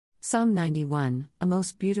Psalm 91, a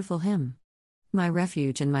most beautiful hymn. My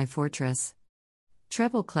refuge and my fortress.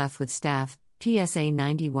 Treble clef with staff, PSA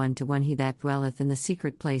 91 to 1. He that dwelleth in the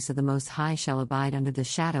secret place of the Most High shall abide under the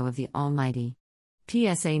shadow of the Almighty.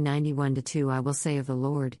 PSA 91 to 2. I will say of the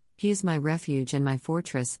Lord, He is my refuge and my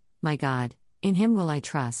fortress, my God, in Him will I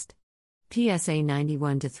trust. PSA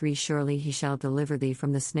 91 to 3. Surely He shall deliver thee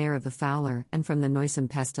from the snare of the fowler and from the noisome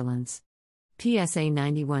pestilence. PSA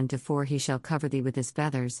 91 to 4. He shall cover thee with His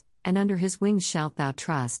feathers, and under His wings shalt thou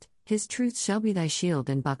trust, His truth shall be thy shield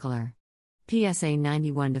and buckler. PSA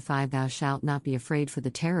 91 to 5. Thou shalt not be afraid for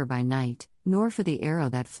the terror by night, nor for the arrow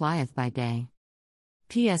that flieth by day.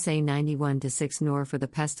 PSA 91 to 6. Nor for the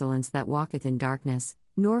pestilence that walketh in darkness,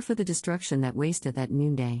 nor for the destruction that wasteth at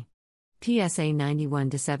noonday. PSA 91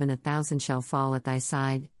 to 7. 1,000 shall fall at thy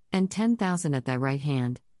side, and 10,000 at thy right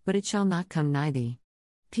hand, but it shall not come nigh thee.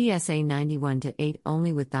 PSA 91 to 8.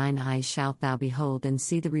 Only with thine eyes shalt thou behold and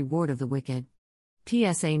see the reward of the wicked.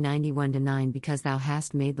 PSA 91 to 9. Because thou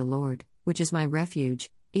hast made the Lord, which is my refuge,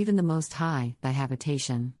 even the Most High, thy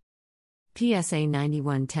habitation. PSA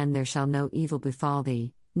 91 10. There shall no evil befall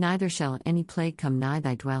thee, neither shall any plague come nigh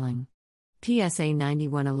thy dwelling. PSA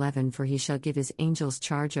 91 11. For he shall give his angels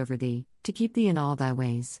charge over thee, to keep thee in all thy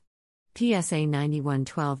ways. PSA 91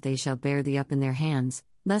 12. They shall bear thee up in their hands,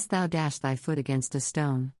 lest thou dash thy foot against a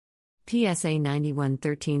stone. PSA 91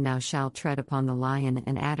 13. Thou shalt tread upon the lion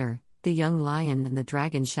and adder, the young lion and the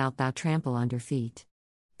dragon shalt thou trample under feet.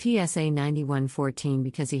 PSA 91 14.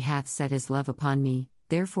 Because he hath set his love upon me,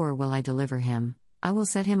 therefore will I deliver him, I will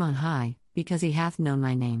set him on high, because he hath known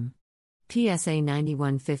my name. PSA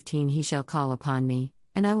 91 15. He shall call upon me,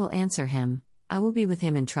 and I will answer him, I will be with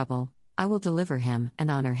him in trouble, I will deliver him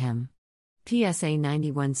and honor him. PSA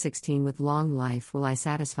 91 16. With long life will I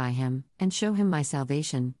satisfy him, and show him my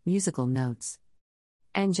salvation. Musical notes.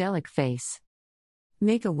 Angelic face.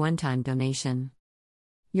 Make a one-time donation.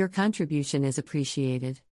 Your contribution is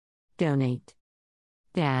appreciated. Donate.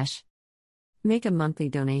 Dash. Make a monthly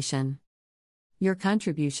donation. Your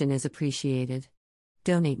contribution is appreciated.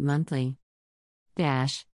 Donate monthly.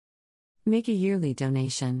 Dash. Make a yearly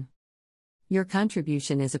donation. Your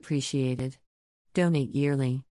contribution is appreciated. Donate yearly.